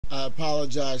I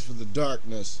apologize for the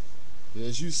darkness.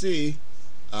 As you see,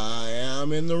 I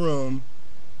am in the room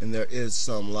and there is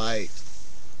some light.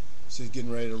 It's just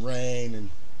getting ready to rain and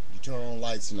you turn on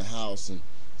lights in the house and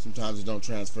sometimes it don't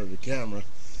transfer to the camera.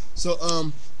 So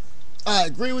I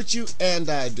agree with you and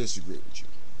I disagree with you.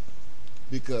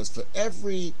 Because for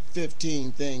every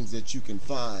 15 things that you can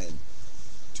find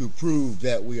to prove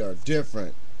that we are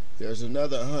different, there's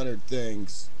another 100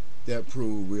 things that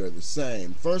prove we are the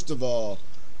same. First of all,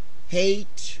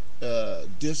 hate,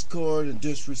 discord, and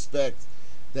disrespect,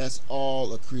 that's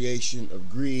all a creation of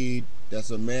greed. That's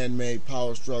a man-made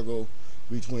power struggle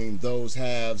between those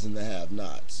haves and the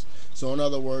have-nots. So in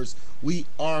other words, we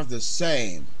are the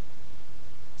same.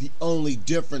 The only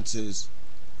differences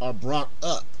are brought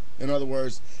up. In other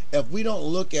words, if we don't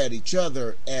look at each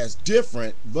other as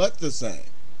different but the same,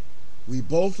 we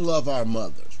both love our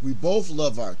mothers, we both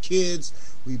love our kids,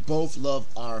 we both love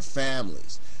our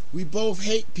families. We both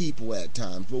hate people at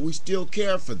times, but we still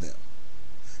care for them.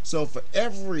 So for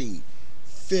every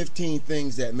 15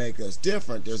 things that make us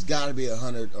different, there's got to be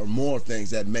 100 or more things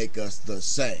that make us the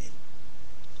same.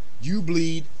 You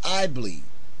bleed, I bleed.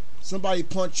 Somebody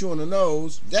punch you in the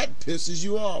nose, that pisses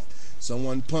you off.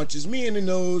 Someone punches me in the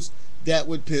nose, that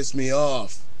would piss me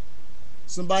off.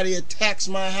 Somebody attacks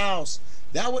my house,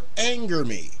 that would anger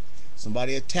me.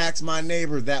 Somebody attacks my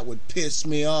neighbor, that would piss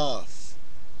me off.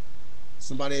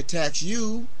 Somebody attacks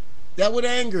you, that would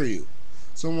anger you.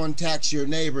 Someone attacks your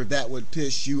neighbor, that would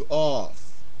piss you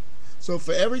off. So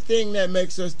for everything that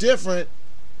makes us different,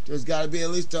 there's got to be at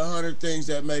least 100 things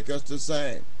that make us the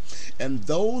same. And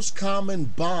those common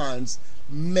bonds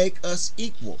make us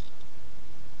equal.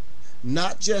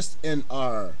 Not just in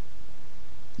our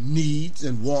needs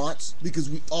and wants, because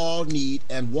we all need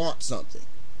and want something.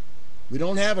 We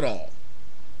don't have it all.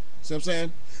 See what I'm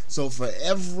saying? So for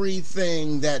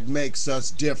everything that makes us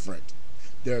different,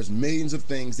 there's millions of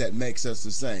things that makes us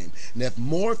the same. And if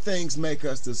more things make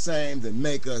us the same than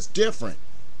make us different,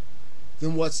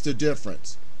 then what's the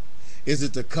difference? Is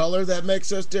it the color that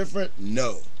makes us different?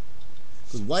 No.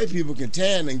 Because white people can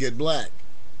tan and get black.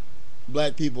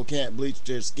 Black people can't bleach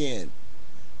their skin.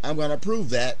 I'm going to prove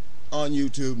that on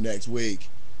YouTube next week.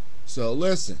 So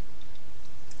listen,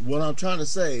 what I'm trying to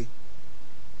say,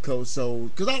 because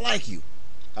I like you.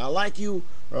 I like you,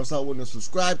 or else I wouldn't have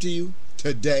subscribed to you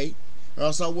today, or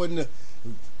else I wouldn't have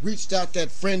reached out that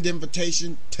friend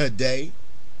invitation today.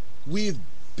 We've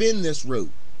been this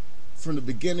route from the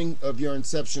beginning of your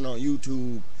inception on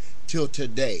YouTube till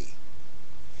today.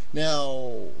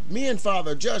 Now, me and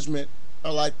Father Judgment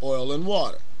are like oil and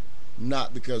water.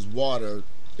 Not because water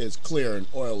is clear and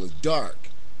oil is dark.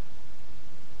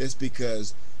 It's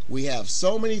because we have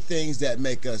so many things that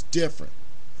make us different.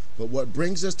 But what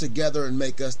brings us together and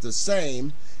make us the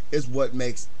same is what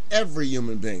makes every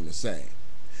human being the same.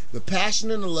 The passion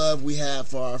and the love we have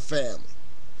for our family.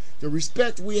 The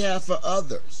respect we have for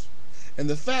others. And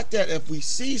the fact that if we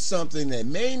see something that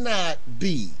may not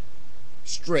be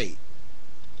straight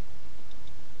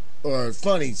or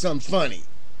funny, something funny,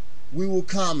 we will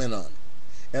comment on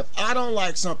it. If I don't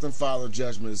like something Father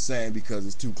Judgment is saying because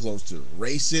it's too close to the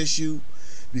race issue,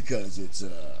 because it's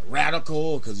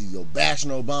radical, because he's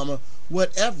bashing Obama,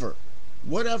 whatever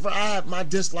I have my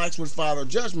dislikes with Father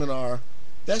Judgment are,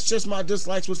 that's just my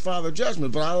dislikes with Father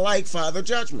Judgment, but I like Father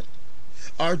Judgment.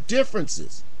 Our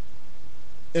differences,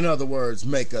 in other words,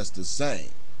 make us the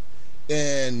same.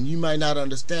 And you might not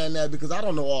understand that because I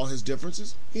don't know all his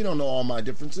differences. He don't know all my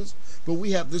differences. But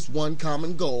we have this one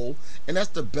common goal, and that's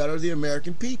to better the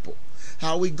American people.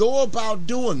 How we go about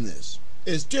doing this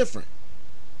is different.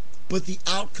 But the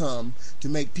outcome to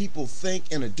make people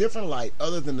think in a different light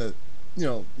other than the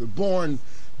born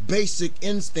basic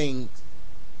instinct,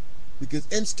 because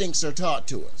instincts are taught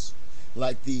to us.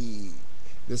 Like the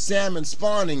salmon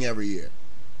spawning every year.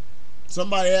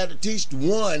 Somebody had to teach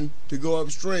one to go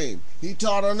upstream. He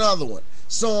taught another one.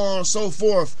 So on and so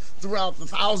forth throughout the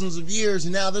thousands of years.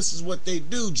 And now this is what they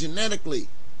do genetically.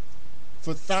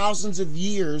 For thousands of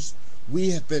years,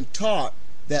 we have been taught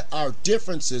that our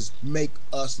differences make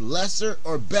us lesser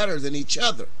or better than each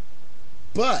other.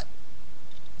 But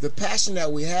the passion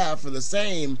that we have for the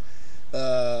same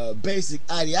basic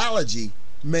ideology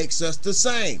makes us the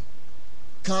same.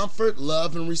 Comfort,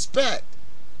 love, and respect.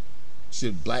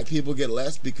 Should black people get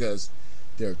less because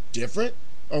they're different?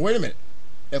 Or wait a minute,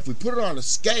 if we put it on a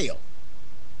scale,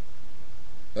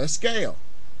 the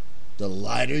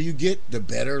lighter you get, the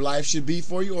better life should be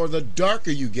for you, or the darker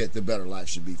you get, the better life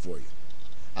should be for you.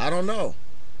 I don't know.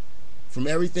 From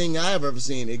everything I've ever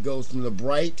seen, it goes from the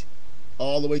bright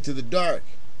all the way to the dark.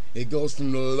 It goes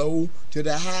from the low to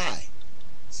the high.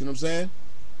 See what I'm saying?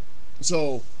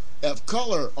 So If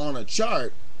color on a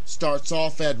chart starts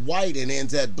off at white and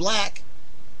ends at black,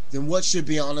 then what should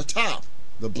be on the top?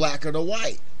 The black or the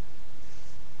white?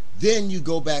 Then you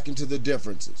go back into the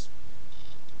differences.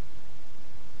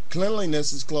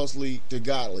 Cleanliness is closely to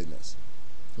godliness,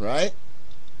 right?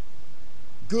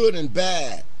 Good and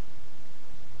bad,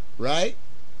 right?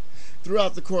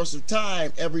 Throughout the course of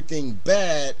time, everything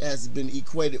bad has been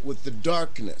equated with the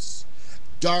darkness.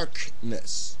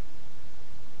 Darkness,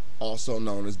 also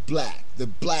known as black. The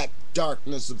black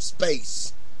darkness of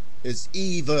space is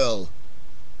evil.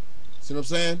 See what I'm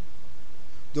saying?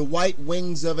 The white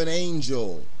wings of an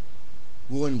angel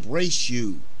will embrace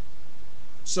you.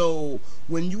 So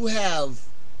when you have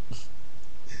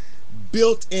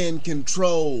built-in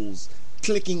controls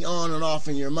clicking on and off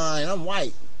in your mind, I'm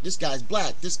white, this guy's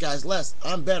black, this guy's less,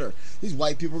 I'm better, these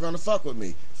white people are going to fuck with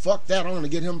me, fuck that, I'm going to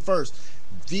get him first.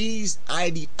 These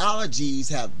ideologies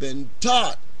have been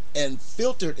taught and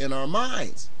filtered in our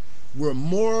minds. We're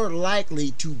more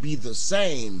likely to be the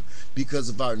same because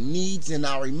of our needs and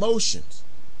our emotions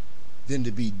than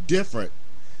to be different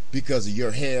because of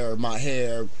your hair, my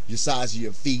hair, your size of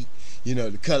your feet, you know,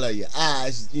 the color of your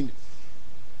eyes. You know,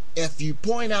 if you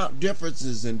point out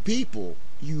differences in people,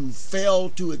 you fail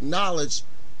to acknowledge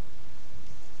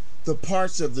the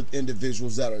parts of the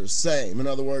individuals that are the same. In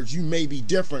other words, you may be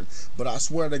different, but I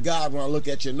swear to God, when I look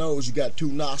at your nose, you got 2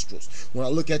 nostrils. When I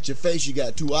look at your face, you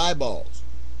got 2 eyeballs.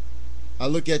 I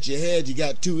look at your head, you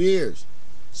got 2 ears.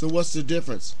 So what's the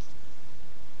difference?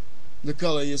 The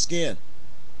color of your skin.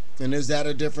 And is that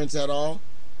a difference at all?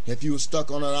 If you were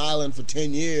stuck on an island for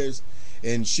 10 years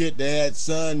and shit, they had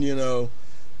sun, you know,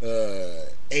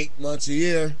 8 months a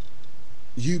year,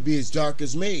 you'd be as dark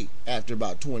as me after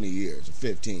about 20 years or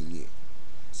 15 years.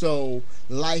 So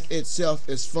life itself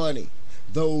is funny.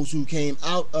 Those who came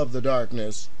out of the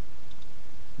darkness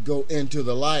go into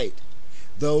the light.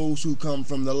 Those who come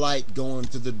from the light go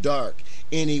into the dark.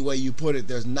 Any way you put it,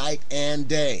 there's night and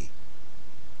day.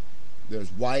 There's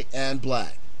white and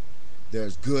black.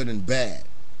 There's good and bad.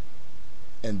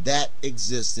 And that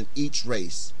exists in each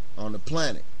race on the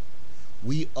planet.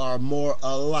 We are more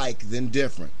alike than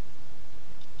different.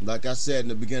 Like I said in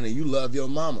the beginning, you love your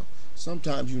mama.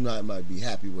 Sometimes you might be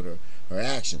happy with her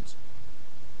actions,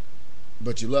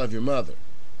 but you love your mother.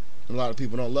 A lot of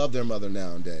people don't love their mother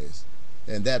nowadays,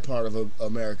 and that part of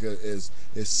America is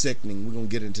sickening. We're gonna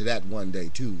get into that one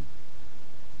day too.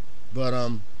 But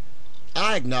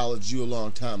I acknowledged you a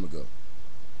long time ago,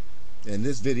 and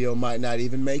this video might not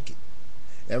even make it.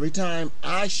 Every time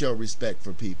I show respect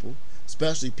for people,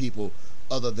 especially people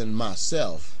other than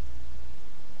myself,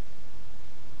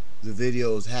 the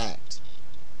video is hacked.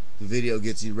 The video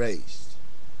gets erased.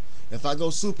 If I go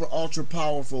super ultra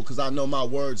powerful because I know my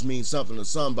words mean something to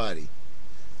somebody,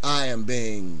 I am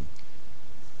being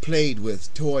played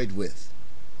with, toyed with.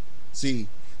 See,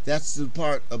 that's the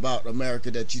part about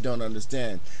America that you don't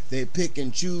understand. They pick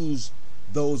and choose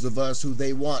those of us who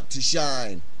they want to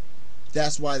shine.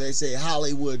 That's why they say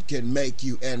Hollywood can make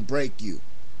you and break you.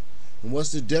 And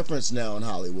what's the difference now in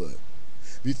Hollywood?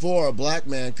 Before, a black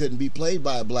man couldn't be played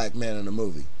by a black man in a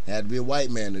movie. It had to be a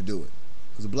white man to do it.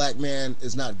 Because a black man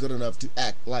is not good enough to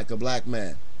act like a black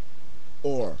man.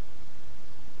 Or,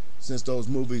 since those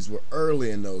movies were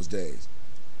early in those days,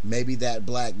 maybe that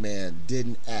black man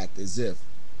didn't act as if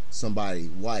somebody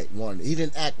white wanted. He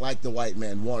didn't act like the white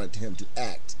man wanted him to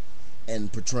act in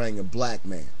portraying a black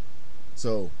man.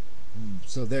 So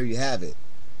there you have it.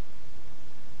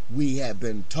 We have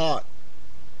been taught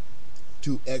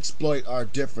to exploit our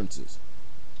differences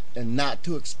and not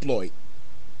to exploit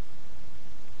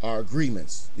our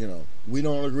agreements. You know, we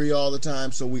don't agree all the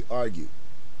time, so we argue.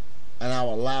 And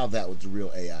I'll allow that with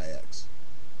TheRealAix.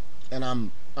 And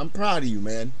I'm proud of you,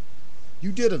 man.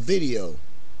 You did a video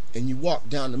and you walked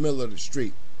down the middle of the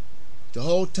street. The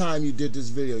whole time you did this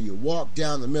video, you walked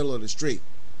down the middle of the street.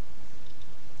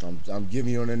 I'm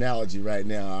giving you an analogy right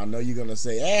now. I know you're going to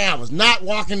say, hey, I was not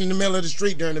walking in the middle of the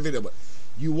street during the video, but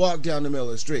you walked down the middle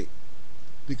of the street.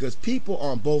 Because people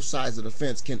on both sides of the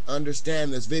fence can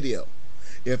understand this video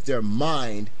if their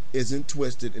mind isn't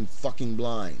twisted and fucking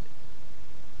blind.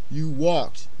 You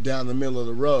walked down the middle of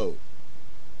the road.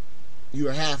 You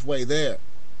were halfway there.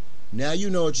 Now you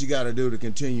know what you got to do to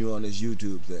continue on this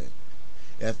YouTube thing.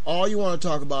 If all you want to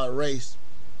talk about race,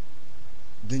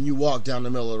 then you walk down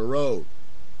the middle of the road.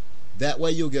 That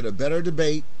way you'll get a better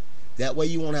debate. That way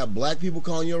you won't have black people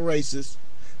calling you a racist.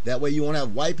 That way you won't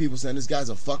have white people saying this guy's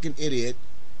a fucking idiot.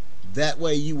 That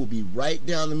way you will be right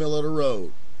down the middle of the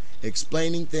road,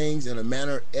 explaining things in a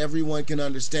manner everyone can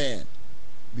understand.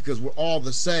 Because we're all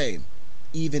the same,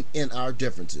 even in our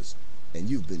differences. And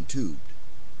you've been tubed.